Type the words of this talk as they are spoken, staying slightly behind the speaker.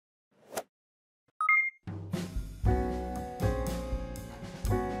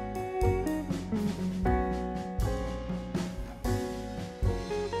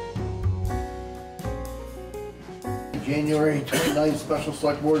January 29th Special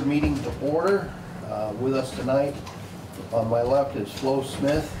Select Board meeting to order. With us tonight, on my left is Flo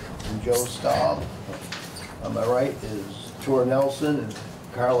Smith and Joe Staub. On my right is Tor Nelson and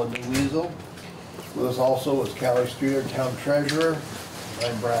Carla DeWeasel. With us also is Callie Streeter, Town Treasurer.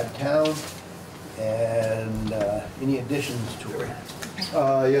 I'm Brad Town. And any additions to it?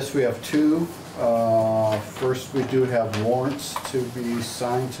 Yes, we have two. First, we do have warrants to be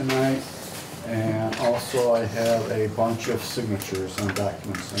signed tonight. And also I have a bunch of signatures on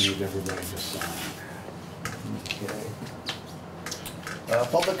documents I need everybody to sign. Okay.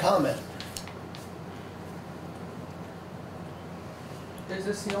 Public comment. Is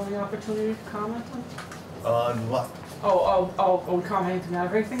this the only opportunity to comment on? On what? Are we commenting on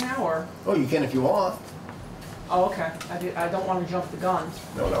everything now, or? Oh, you can if you want. Oh, okay. I don't want to jump the gun.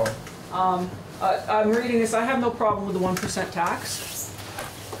 No. I'm reading this. I have no problem with the 1% tax.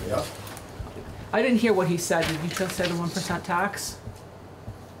 Yeah. I didn't hear what he said. Did you just say the 1% tax?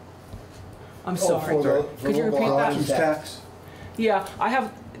 I'm sorry. Could you repeat that? Tax? Yeah,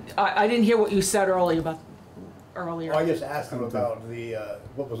 I didn't hear what you said earlier. I just asked him about the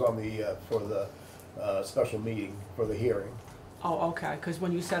what was on the for the special meeting for the hearing. Oh, okay. Because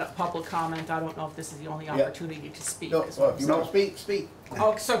when you said a public comment, I don't know if this is the only opportunity to speak. No, well, if you want to speak, speak.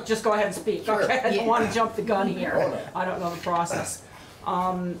 Oh, so just go ahead and speak. Sure. Okay, I don't want to jump the gun here. Oh, no. I don't know the process.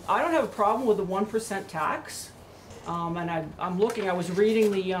 I don't have a problem with the 1% tax. And I'm looking, I was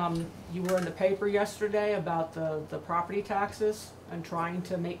reading the, you were in the paper yesterday about the property taxes and trying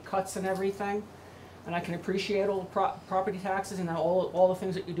to make cuts and everything. And I can appreciate all the property taxes and all the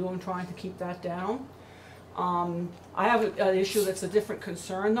things that you're doing trying to keep that down. I have an issue that's a different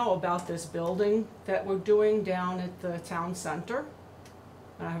concern though about this building that we're doing down at the town center.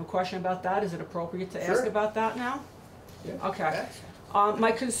 And I have a question about that. Is it appropriate to ask about that now? Yeah. Okay.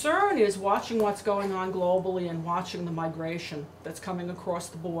 My concern is watching what's going on globally and watching the migration that's coming across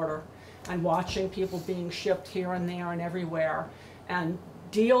the border and watching people being shipped here and there and everywhere and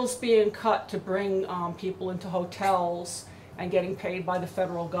deals being cut to bring people into hotels and getting paid by the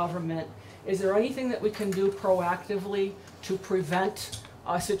federal government. Is there anything that we can do proactively to prevent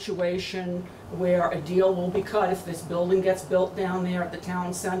a situation where a deal will be cut if this building gets built down there at the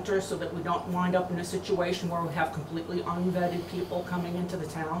town center so that we don't wind up in a situation where we have completely unvetted people coming into the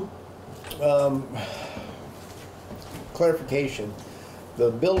town? Clarification.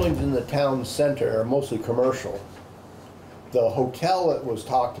 The buildings in the town center are mostly commercial. The hotel that was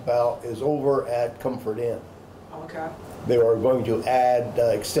talked about is over at Comfort Inn. Okay. They were going to add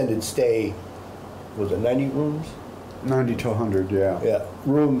extended stay, was it 90 rooms? 90 to 100, yeah. Yeah,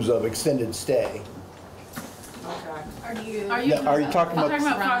 rooms of extended stay. Okay. Are you talking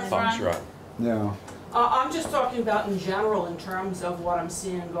about Fox Run? Yeah. I'm just talking about in general in terms of what I'm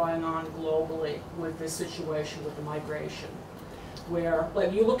seeing going on globally with this situation with the migration. Where,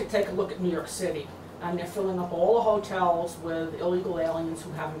 like, you take a look at New York City, and they're filling up all the hotels with illegal aliens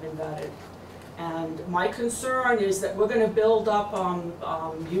who haven't been vetted. And my concern is that we're going to build up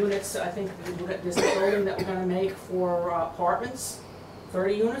units. I think there's a building that we're going to make for apartments.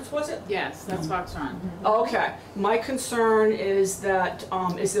 30 units, was it? Yes, that's Fox Run. Okay. My concern is that,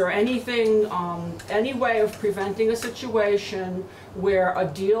 is there anything, any way of preventing a situation where a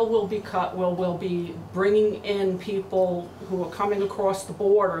deal will be cut, we'll be bringing in people who are coming across the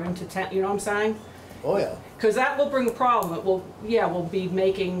border into town, you know what I'm saying? Oh, yeah. Because that will bring a problem. It will, yeah, we'll be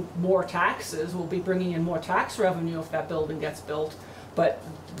making more taxes. We'll be bringing in more tax revenue if that building gets built. But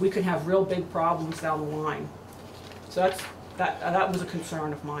we could have real big problems down the line. So that was a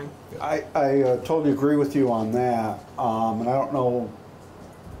concern of mine. I totally agree with you on that. And I don't know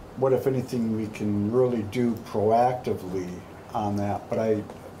what, if anything, we can really do proactively on that. But I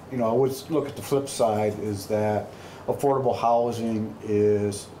would look at the flip side is that affordable housing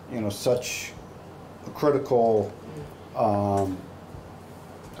is, such a critical, I don't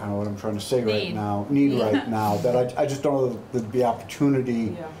know what I'm trying to say right now, right now, that I just don't know that there'd be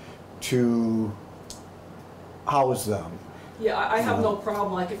opportunity to house them. Yeah, I have no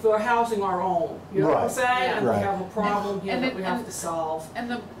problem, like if we're housing our own, you know what I'm saying? Yeah. And we have a problem here that we have to solve. And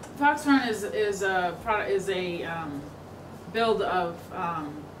the Fox Run is a build of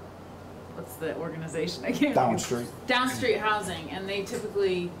what's the organization? I can't. Downstreet Housing, and they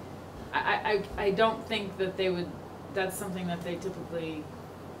typically. I don't think that they would, that's something that they typically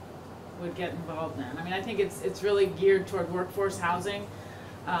would get involved in. I mean, I think it's really geared toward workforce housing.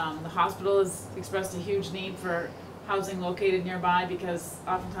 The hospital has expressed a huge need for housing located nearby because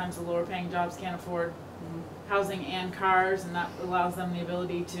oftentimes the lower paying jobs can't afford housing and cars, and that allows them the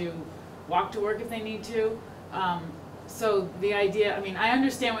ability to walk to work if they need to. So the idea, I mean, I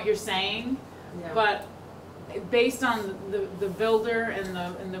understand what you're saying, but based on the builder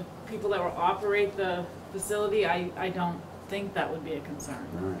and the people that will operate the facility, I don't think that would be a concern.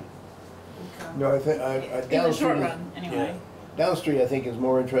 Okay. No, I think, In the short Downstreet, run, anyway. Downstreet, I think, is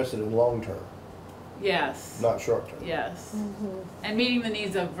more interested in long-term, Yes. not short-term. Yes. And meeting the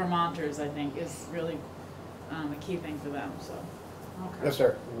needs of Vermonters, I think, is really a key thing for them, so. Okay. Yes,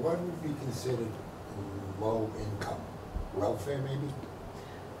 sir. What would be considered low income? Welfare, maybe?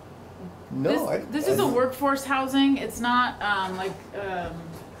 No, This is a workforce housing, it's not,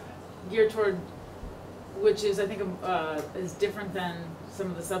 geared toward, which is, I think, is different than some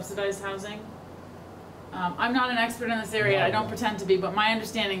of the subsidized housing. I'm not an expert in this area, I don't pretend to be, but my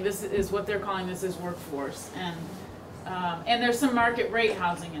understanding, this is what they're calling this is workforce. And there's some market rate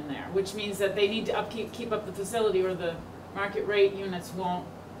housing in there, which means that they need to keep up the facility, or the market rate units won't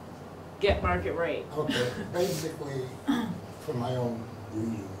get market rate. Okay, basically, from my own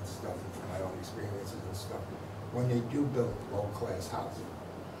reading and stuff, and from my own experiences and stuff, when they do build low-class housing,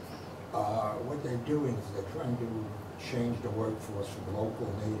 what they're doing is they're trying to change the workforce from local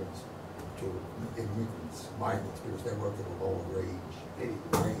natives to immigrants, migrants, because they work at a lower range,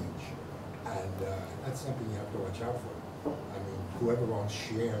 and that's something you have to watch out for. I mean, whoever owns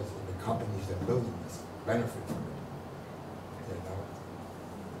shares in the companies that are building this benefit from it. You know,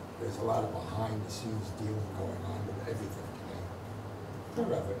 there's a lot of behind-the-scenes dealing going on with everything today.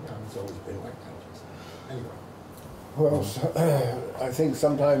 Forever, you know, it's always been like that. Just anyway. Well, I think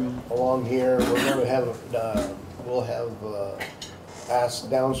sometime along here, we're gonna have, we'll have, ask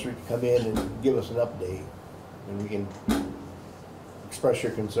Downstreet to come in and give us an update, and we can express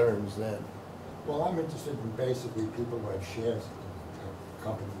your concerns then. Well, I'm interested in basically people who have shares in the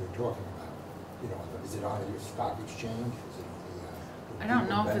company you're talking about. You know, is it on your stock exchange? Is it the, I don't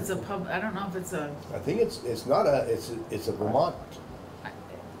know if it's a I don't know if it's a, I think it's not it's a Vermont.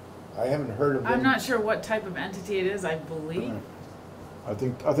 I haven't heard of them. I'm not sure what type of entity it is, I believe. I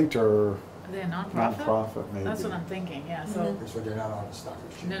think they're Are they a nonprofit? nonprofit, maybe. That's what I'm thinking, yeah, so, So they're not on the stock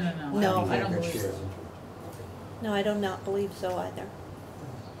exchange? no, No. I don't They believe get shares so. into it. No, I do not believe so either.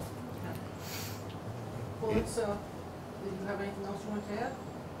 Well, it's, do you have anything else you want to add?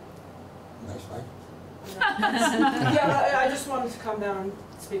 Okay. Nice night. Yeah, I just wanted to come down and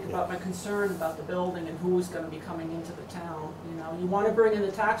speak about my concern about the building and who's gonna be coming into the town. You know, you wanna bring in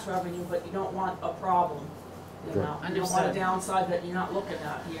the tax revenue, but you don't want a problem, you Sure. know? You don't want a Understood. downside that you're not looking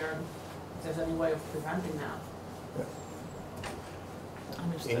at here, and if there's any way of preventing that.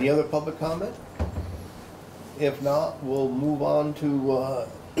 Understood. Any other public comment? If not, we'll move on to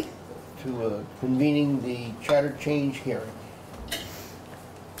convening the charter change hearing.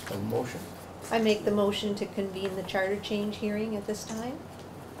 A motion. I make the motion to convene the charter change hearing at this time.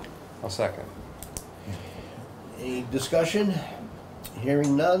 I'll second. Any discussion?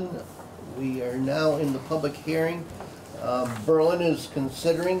 Hearing none, we are now in the public hearing. Berlin is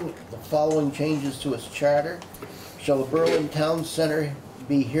considering the following changes to its charter. Shall the Berlin Town Center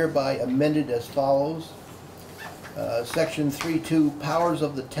be hereby amended as follows? Section 3.2, powers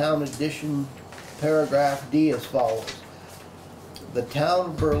of the town addition, paragraph D as follows. The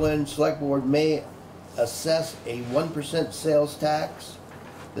town of Berlin Select Board may assess a 1% sales tax.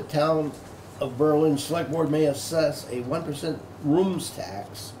 The town of Berlin Select Board may assess a 1% rooms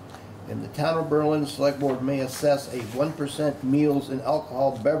tax. And the town of Berlin Select Board may assess a 1% meals and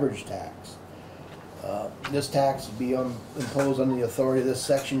alcohol beverage tax. This tax will be imposed under the authority of this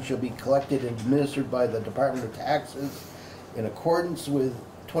section shall be collected and administered by the Department of Taxes in accordance with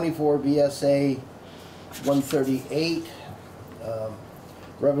 24 VSA 138.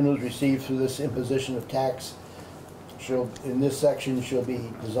 Revenues received through this imposition of tax in this section shall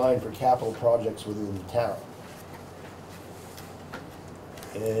be designed for capital projects within the town.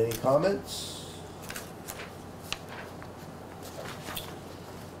 Any comments?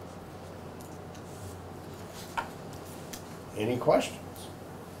 Any questions?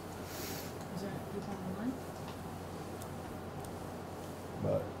 Is there people online?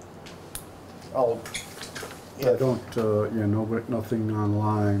 But I'll, I don't, no, nothing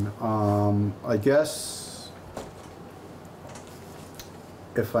online. I guess,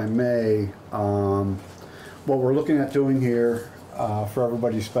 if I may, what we're looking at doing here, for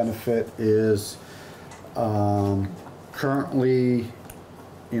everybody's benefit is, currently,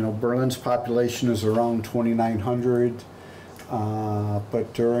 Berlin's population is around 2,900.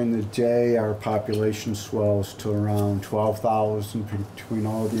 But during the day, our population swells to around 12,000 between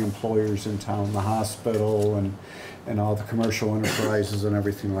all the employers in town, the hospital, and all the commercial enterprises and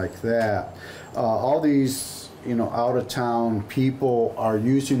everything like that. All these out-of-town people are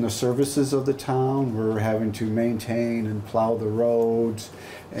using the services of the town. We're having to maintain and plow the roads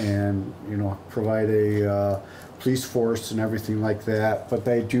and, provide a police force and everything like that, but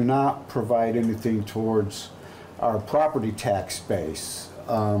they do not provide anything towards our property tax base.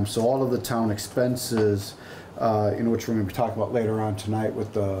 So all of the town expenses, which we're going to be talking about later on tonight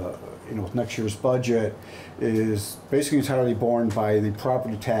with the, with next year's budget, is basically entirely borne by the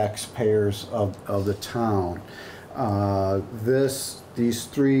property taxpayers of the town. These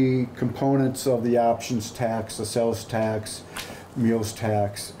three components of the options tax, the sales tax, meals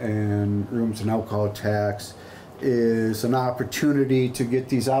tax, and rooms and alcohol tax, is an opportunity to get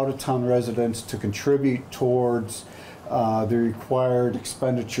these out-of-town residents to contribute towards the required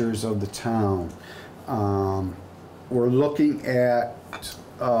expenditures of the town. We're looking at,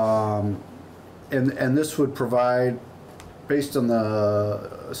 and this would provide, based on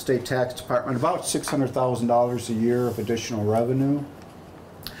the state tax department, about $600,000 a year of additional revenue.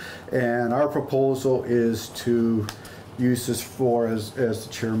 And our proposal is to use this for, as the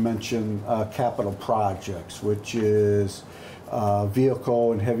chair mentioned, capital projects, which is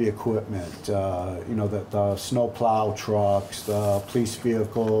vehicle and heavy equipment, the snow plow trucks, the police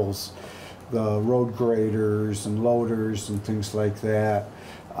vehicles, the road graders and loaders and things like that,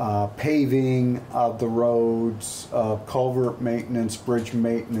 paving of the roads, culvert maintenance, bridge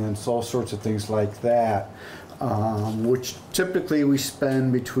maintenance, all sorts of things like that, which typically we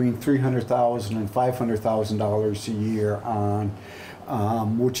spend between $300,000 and $500,000 a year on,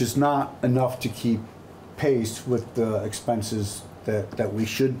 which is not enough to keep pace with the expenses that we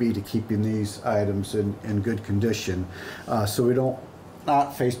should be to keeping these items in good condition. So we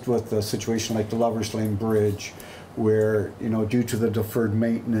not faced with a situation like the Lover's Lane Bridge, where, due to the deferred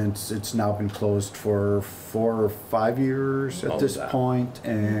maintenance, it's now been closed for 4 or 5 years at this point,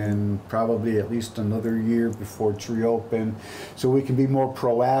 and probably at least another year before it's reopened. So we can be more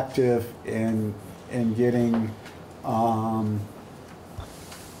proactive in getting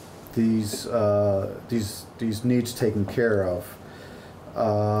these needs taken care of.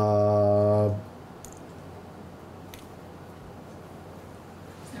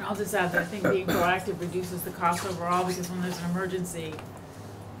 And I'll just add that I think being proactive reduces the cost overall, because when there's an emergency,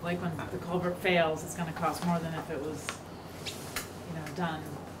 like when the culvert fails, it's gonna cost more than if it was, done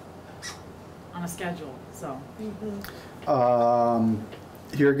on a schedule, so.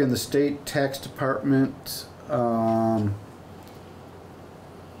 Here again, the state tax department,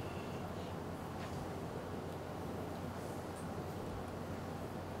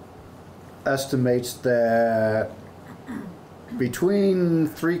 estimates that between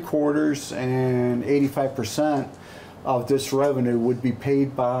 3/4 and 85% of this revenue would be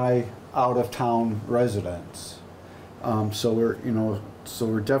paid by out-of-town residents. So we're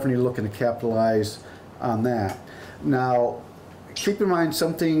definitely looking to capitalize on that. Now, keep in mind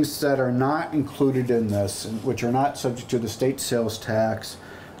some things that are not included in this, which are not subject to the state sales tax,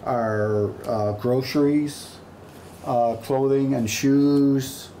 are groceries, clothing and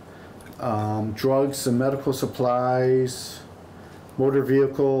shoes, drugs and medical supplies, motor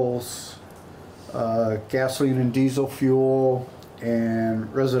vehicles, gasoline and diesel fuel,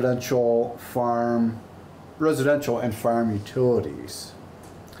 and residential and farm utilities.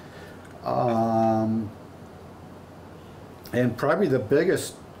 And probably the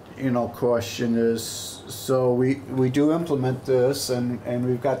biggest, question is, so we do implement this, and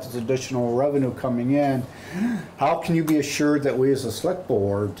we've got this additional revenue coming in. How can you be assured that we as a select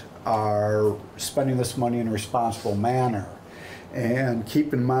board are spending this money in a responsible manner? And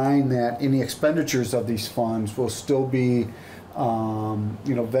keep in mind that any expenditures of these funds will still be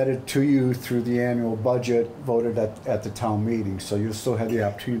vetted to you through the annual budget voted at the town meeting. So you'll still have the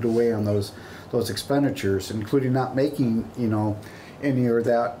opportunity to weigh on those expenditures, including not making any or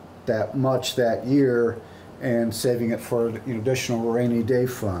that much that year, and saving it for an additional rainy day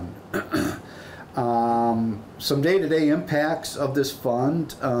fund. Some day-to-day impacts of this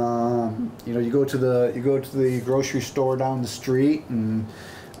fund. You go to the grocery store down the street, and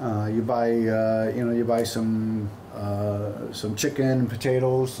you buy some chicken and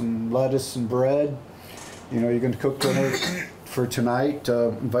potatoes and lettuce and bread. You're going to cook dinner for tonight.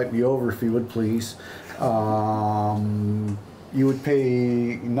 Invite me over if you would, please. You would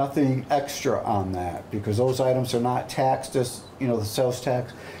pay nothing extra on that, because those items are not taxed as the sales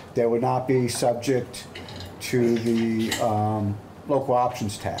tax. They would not be subject to the local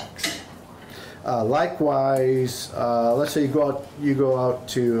options tax. Likewise, let's say you go out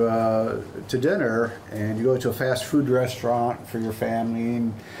to dinner, and you go to a fast food restaurant for your family,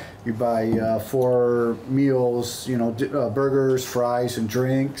 you buy 4 meals, you know, burgers, fries, and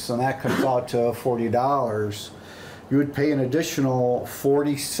drinks, and that comes out to $40. You would pay an additional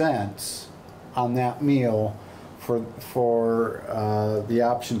 40 cents on that meal for the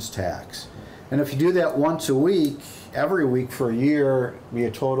options tax. And if you do that once a week, every week for a year, it'd be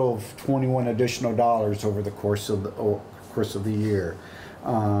a total of $21 additional over the course of the year.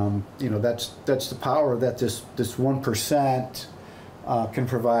 You know, that's the power that this 1% can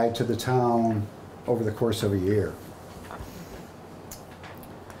provide to the town over the course of a year.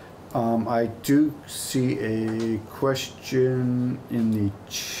 I do see a question in the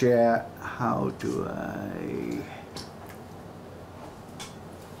chat. How do I...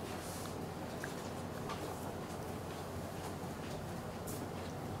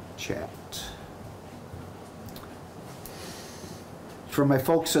 chat? For my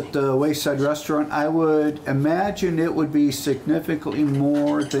folks at the Wayside Restaurant, I would imagine it would be significantly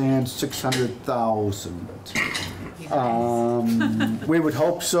more than 600,000. We would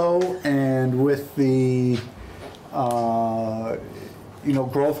hope so, and with the you know,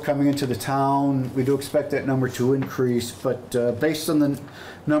 growth coming into the town, we do expect that number to increase. But based on the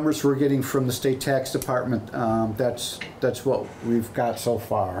numbers we're getting from the state tax department, that's what we've got so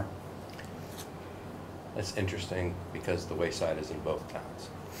far. That's interesting because the Wayside is in both towns.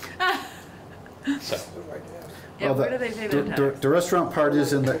 So. Yeah, where do they pay their tax? The restaurant part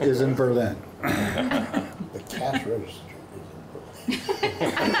is in Berlin. The cash register is in Berlin.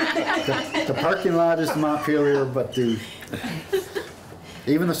 The parking lot is Montpelier, but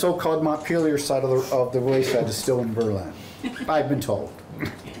even the so-called Montpelier side of the Wayside is still in Berlin. I've been told.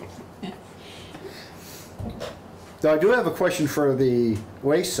 Though I do have a question for the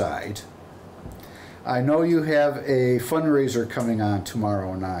Wayside. I know you have a fundraiser coming on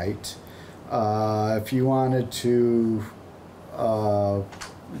tomorrow night. If you wanted to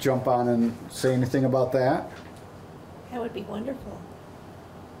jump on and say anything about that? That would be wonderful.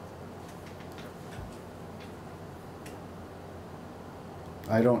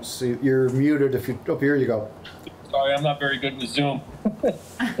 I don't see, you're muted if you, oh, here you go. Sorry, I'm not very good with Zoom.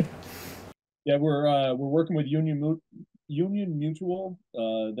 Yeah, we're working with Union Mutual.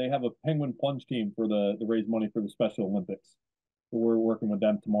 They have a penguin plunge team for the raise money for the Special Olympics. So we're working with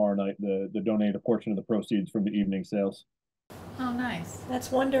them tomorrow night to donate a portion of the proceeds from the evening sales. Oh, nice. That's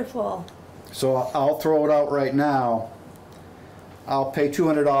wonderful. So I'll throw it out right now. I'll pay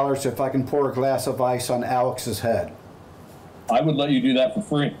 $200 if I can pour a glass of ice on Alex's head. I would let you do that for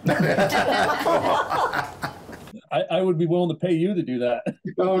free. I would be willing to pay you to do that.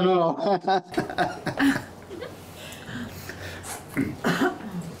 Oh, no.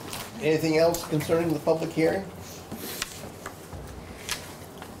 Anything else concerning the public hearing?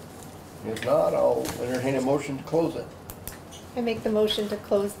 If not, I'll entertain a motion to close it. I make the motion to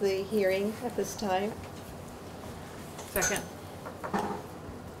close the hearing at this time. Second.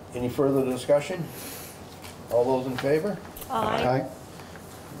 Any further discussion? All those in favor? Aye.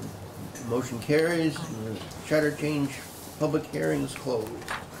 Motion carries. The charter change public hearing is closed.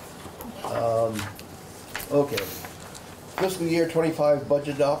 Okay. Fiscal year 25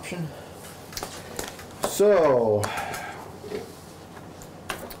 budget adoption. So,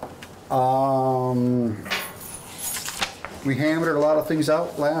 we hammered a lot of things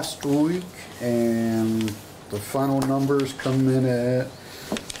out last week, and the final numbers come in at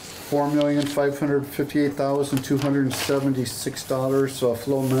 $4,558,276. So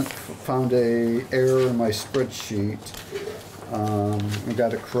Flo found a error in my spreadsheet. We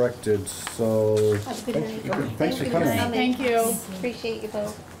got it corrected. So Have a good night. thanks for coming. Thank you. Appreciate you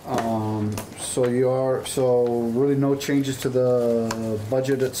both. So really no changes to the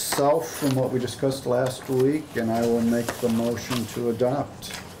budget itself from what we discussed last week, and I will make the motion to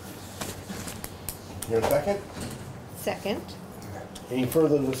adopt. Your second? Second. Any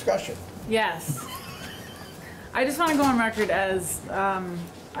further discussion? Yes. I just want to go on record as I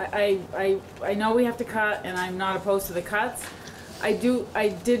know we have to cut, and I'm not opposed to the cuts. I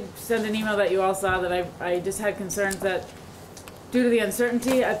did send an email that you all saw that I just had concerns that due to the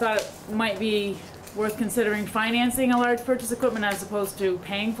uncertainty, I thought it might be worth considering financing a large purchase equipment as opposed to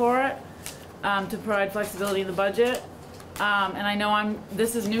paying for it to provide flexibility in the budget. And I know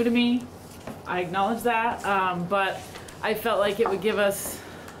this is new to me. I acknowledge that, but I felt like it would give us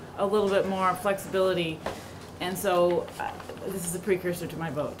a little bit more flexibility, and so this is a precursor to my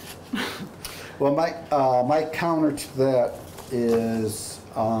vote. Well, my counter to that is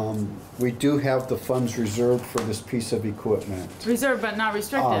we do have the funds reserved for this piece of equipment. Reserved but not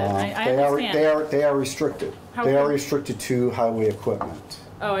restricted. I understand. They are restricted. How they are come? restricted to highway equipment.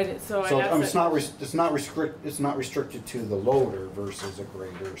 Oh, I did, so I So asked it's not restricted to the loader versus a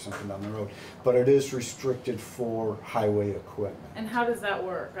grader or something down the road, but it is restricted for highway equipment. And how does that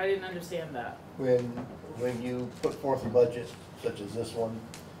work? I didn't understand that. When you put forth a budget such as this one,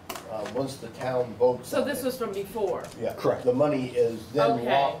 once the town votes So on this it, was from before? yeah, Correct. the money is then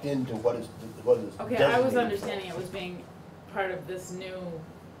Okay. locked into what is Okay, I was designated understanding it was being part of this new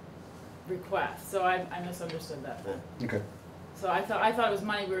request, so I misunderstood that then. Okay. So I thought it was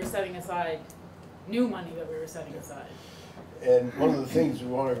money we were setting aside, new money that we were setting aside. And one of the things we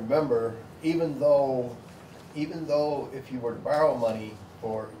want to remember, even though if you were to borrow money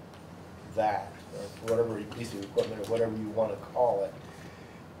for that, or whatever piece of equipment, or whatever you want to call it,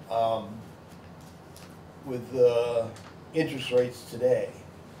 with the interest rates today,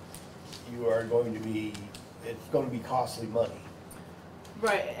 it's going to be costly money.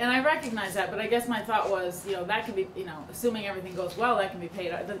 Right, and I recognize that, but I guess my thought was, that can be, assuming everything goes well, that can be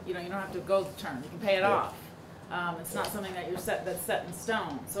paid, you don't have to go the term, you can pay it Yeah. off. It's not something that's set in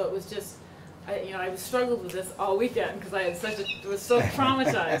stone, so it was just, I struggled with this all weekend, because I was so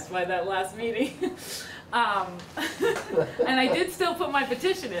traumatized by that last meeting. And I did still put my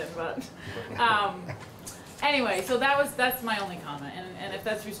petition in, but, anyway, so that's my only comment, and if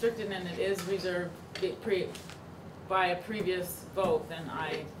that's restricted and it is reserved by a previous vote, then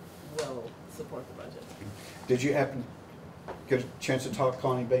I will support the budget. Did you happen get a chance to talk to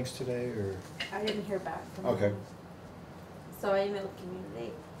Connie Banks today, or? I didn't hear back from Okay. them. So I emailed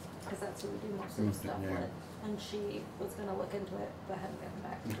Community, because that's who we do most of the stuff Yeah. with, and she was gonna look into it, but hadn't gotten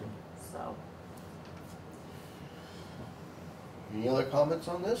back to me, so. Any other comments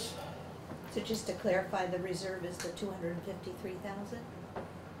on this? So just to clarify, the reserve is the 253,000?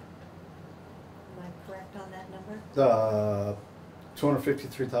 Am I correct on that number? The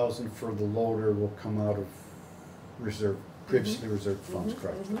 253,000 for the loader will come out of previously reserved funds,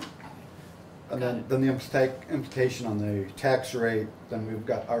 correct? And then the implication on the tax rate, then we've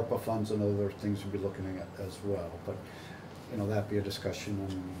got ARPA funds and other things we'll be looking at as well. But, that'd be a discussion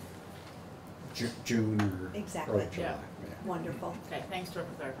in June or Exactly. early July. Yeah. Wonderful. Okay, thanks for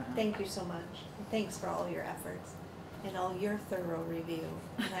clarifying. Thank you so much. And thanks for all your efforts and all your thorough review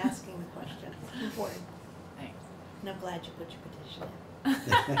and asking the questions. Important. Thanks. And I'm glad you put your petition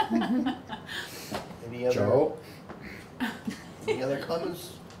in. Any other? Joe? Any other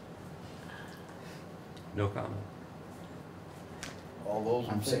comments? No comment. All those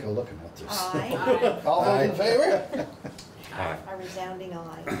in I'm sick favor? of looking at this. Aye. All those in favor? Aye. A resounding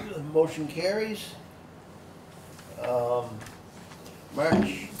aye. Motion carries.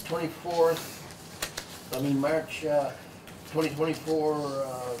 March 2024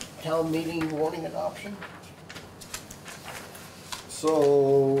 town meeting warning adoption.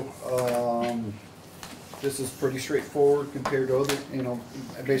 So, this is pretty straightforward compared to other,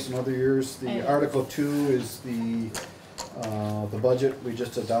 based on other years. The Article 2 is the budget we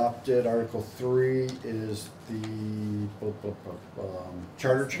just adopted. Article 3 is the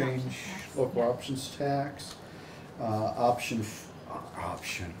charter change, local options tax.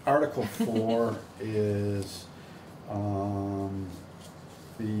 Article 4 is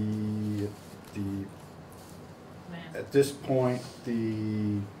at this point,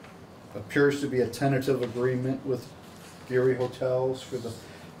 appears to be a tentative agreement with Geary Hotels for the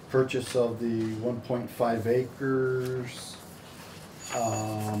purchase of the 1.5 acres.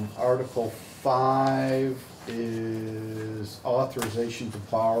 Article 5 is authorization to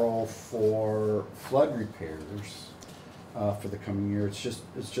borrow for flood repairs for the coming year. It's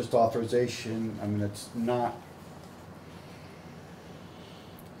just authorization. I mean, it's not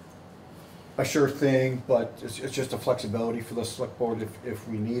a sure thing, but it's just a flexibility for the select board if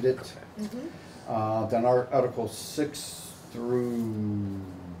we need it. Then Article 6 through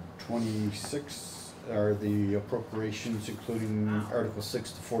 26 are the appropriations, including Article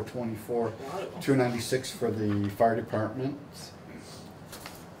 6 to 424, 296 for the fire department.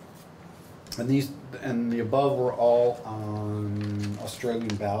 And the above were all on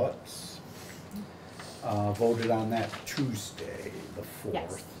Australian ballots. Voted on that Tuesday, the 4th.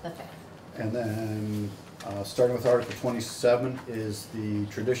 Yes, the 5th. And then, starting with Article 27 is the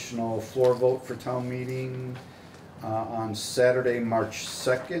traditional floor vote for town meeting on Saturday, March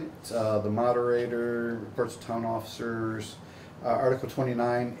 2nd. The moderator reports to town officers. Article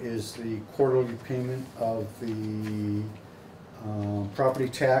 29 is the quarterly payment of the property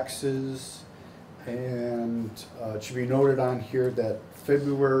taxes. And it should be noted on here that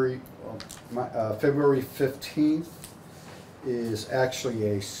February 15th is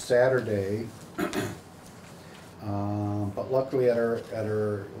actually a Saturday, but luckily at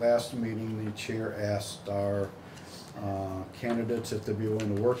our last meeting, the chair asked our candidates if they'd be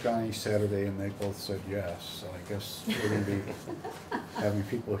willing to work on each Saturday, and they both said yes. So I guess we're gonna be having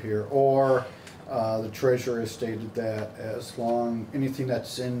people here. Or the treasurer has stated that as long, anything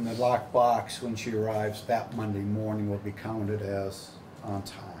that's in the locked box when she arrives that Monday morning will be counted as on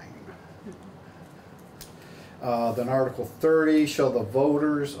time. Then Article 30, shall the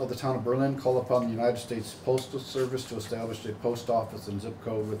voters of the town of Berlin call upon the United States Postal Service to establish a post office and zip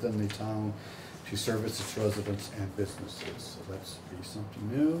code within the town to service its residents and businesses. So that's be something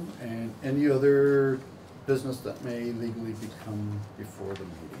new. And any other business that may legally become before the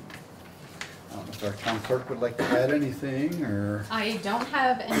meeting. If our town clerk would like to add anything, or? I don't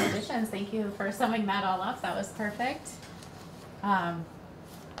have any additions. Thank you for summing that all up. That was perfect.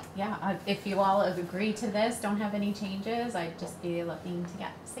 Yeah, if you all agree to this, don't have any changes, I'd just be looking to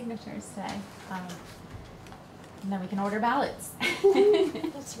get signatures today. And then we can order ballots.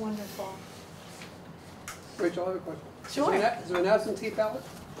 That's wonderful. Rachel, I have a question. Sure. Is there an absentee ballot?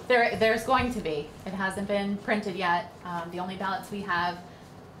 There's going to be. It hasn't been printed yet. The only ballots we have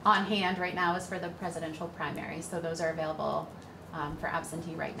on hand right now is for the presidential primary. So those are available for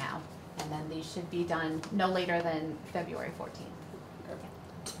absentee right now. And then these should be done no later than February 14th.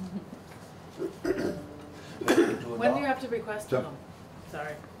 When do you have to request So- them?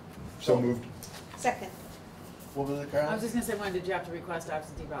 Sorry. So moved. Second. What was the I was crowd? just gonna say, when did you have to request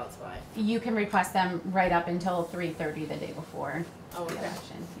absentee ballots by? You can request them right up until 3:30 the day before Oh, the okay.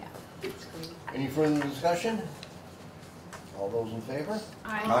 election. Yeah. Any further discussion? All those in favor?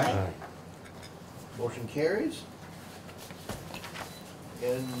 Aye. Motion carries.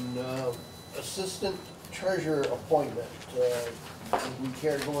 And assistant treasurer appointment, would we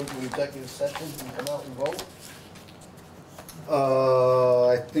care to go into executive session and come out and vote?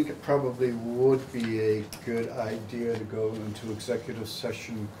 I think it probably would be a good idea to go into executive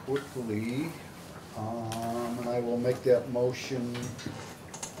session quickly. And I will make that motion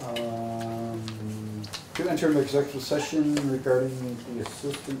to enter into executive session regarding the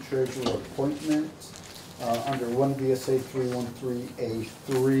assistant treasurer appointment under 1 VSA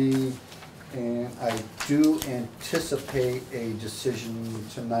 313A3. And I do anticipate a decision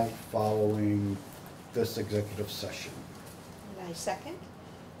tonight following this executive session. And I second.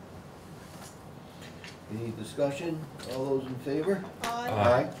 Any discussion? All those in favor?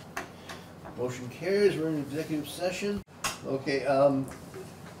 Aye. Motion carries, we're in executive session. Okay,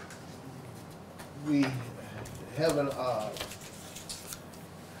 we have a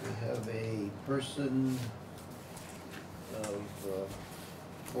person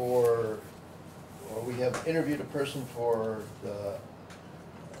we have interviewed a person for the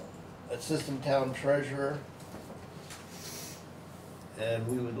assistant town treasurer. And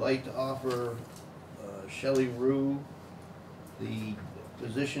we would like to offer Shelley Rue the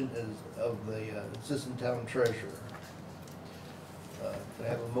position of the assistant town treasurer. Can I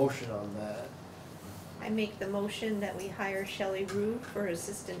have a motion on that? I make the motion that we hire Shelley Rue for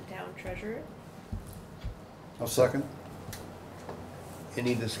assistant town treasurer. I'll second.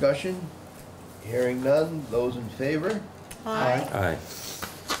 Any discussion? Hearing none, those in favor? Aye. Aye.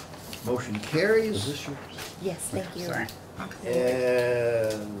 Motion carries. Is this yours? Yes, thank you. Sorry.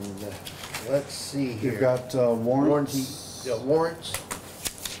 And let's see here. You've got warrants. Warrants.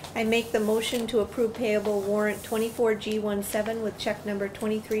 I make the motion to approve payable warrant 24G17 with check number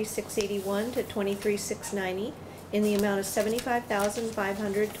 23681 to 23690 in the amount of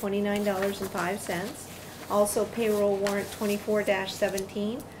 $75,529.05. Also payroll warrant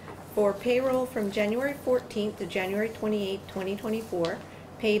 24-17 for payroll from January 14th to January 28th, 2024,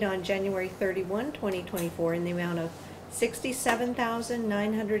 paid on January 31, 2024 in the amount of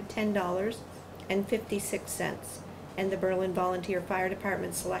 $67,910.56. And the Berlin Volunteer Fire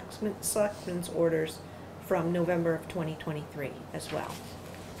Department selectmen's orders from November of 2023 as well.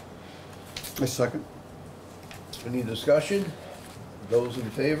 I second. Any discussion? Those in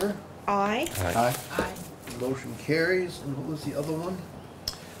favor? Aye. Aye. Aye. Motion carries. And what was the other one?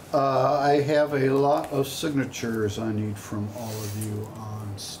 I have a lot of signatures I need from all of you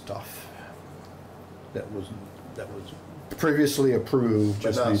on stuff That was previously approved, But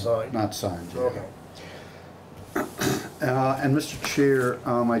just not need- signed. not signed. yeah. okay. And Mr. Chair,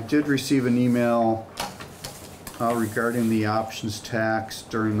 I did receive an email regarding the options tax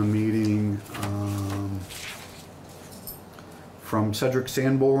during the meeting from Cedric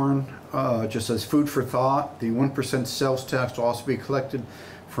Sanborn. Just as food for thought, the 1% sales tax will also be collected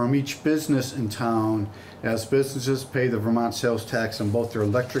from each business in town, as businesses pay the Vermont sales tax on both their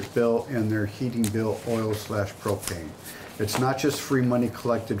electric bill and their heating bill, oil/propane. It's not just free money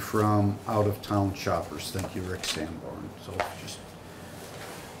collected from out-of-town shoppers. Thank you, Rick Sanborn. So just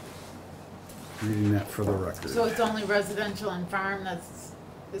reading that for the record. So it's only residential and farm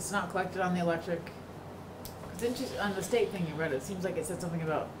it's not collected on the electric? Didn't you, on the state thing you read, it seems like it said something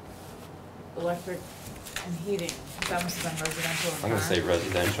about electric and heating. That must have been residential and farm. I'm gonna say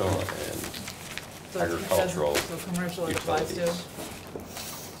residential and So it doesn't- agricultural So commercial it applies to? utilities.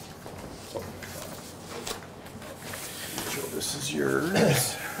 So this is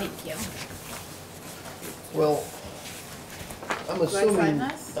yours. Thank you. Well, I'm Do I sign assuming,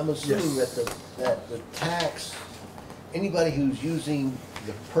 this? I'm assuming Yes. that the tax, anybody who's using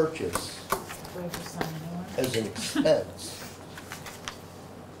the purchase Do I just sign a new one? as an expense.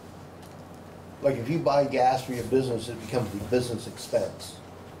 Like if you buy gas for your business, it becomes the business expense.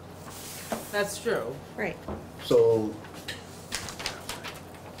 That's true. Right. So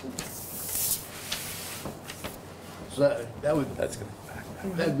that would, That's gonna back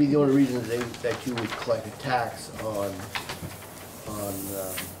that. that'd be the only reason that you would collect a tax on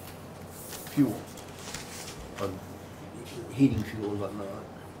fuel, on heating fuel and whatnot.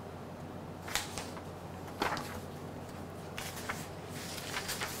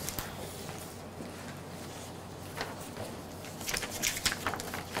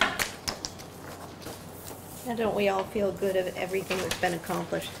 Now don't we all feel good of everything that's been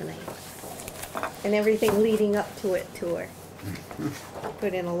accomplished tonight? And everything leading up to it, tour.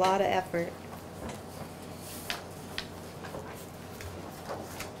 Put in a lot of effort.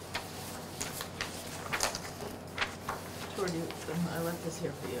 Jordy, I left this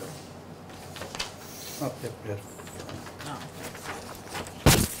here for you. Oh, yep, yep. No.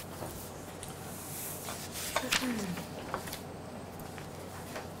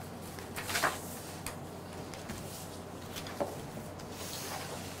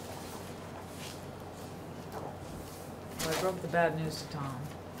 Well, I broke the bad news to Tom.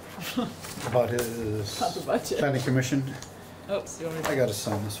 About his About the budget. planning commission. Oops, you want me to? I gotta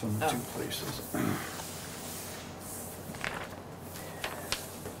sign this one in Oh. 2 places.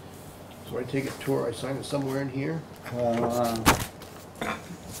 So I take it tour, I sign it somewhere in here? Oh,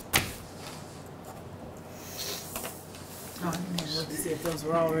 I didn't even look to see if those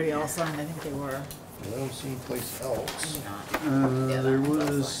were already all signed. I think they were. I don't see any place else. Maybe not. Yeah, There that one's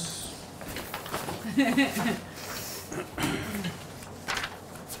all was,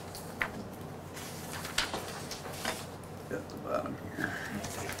 at the bottom here.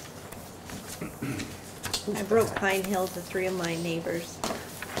 I broke Pine Hill to 3 of my neighbors.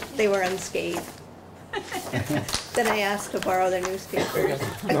 They were unscathed. Then I asked to borrow their newspapers.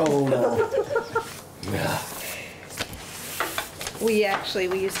 No. We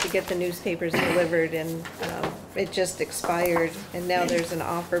used to get the newspapers delivered and it just expired and now there's an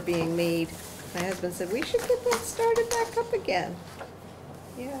offer being made. My husband said, we should get that started back up again.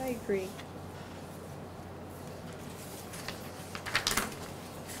 Yeah, I agree.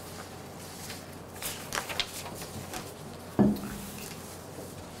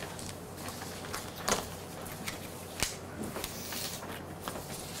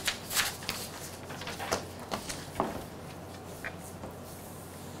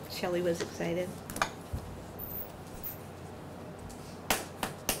 Shelley was excited.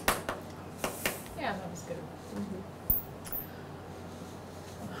 Yeah, that was good.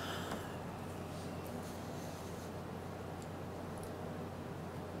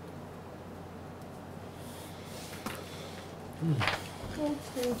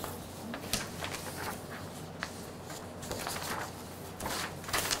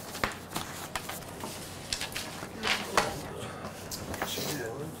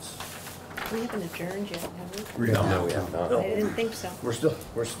 We haven't adjourned yet, have we? No, we have not. I didn't think so. We're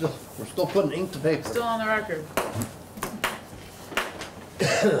still putting ink to paper. Still on the record.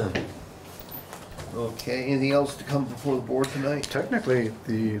 Okay, anything else to come before the board tonight? Technically,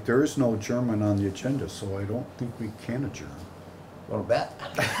 there is no adjournment on the agenda, so I don't think we can adjourn. Want to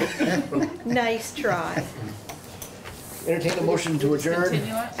bet? Nice try. Entertain a motion to adjourn.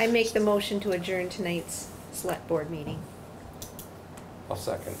 Continue it? I make the motion to adjourn tonight's select board meeting. I'll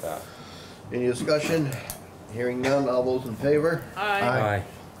second that. Any discussion? Hearing none, all those in favor? Aye. Aye.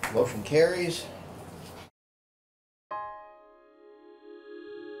 Motion carries.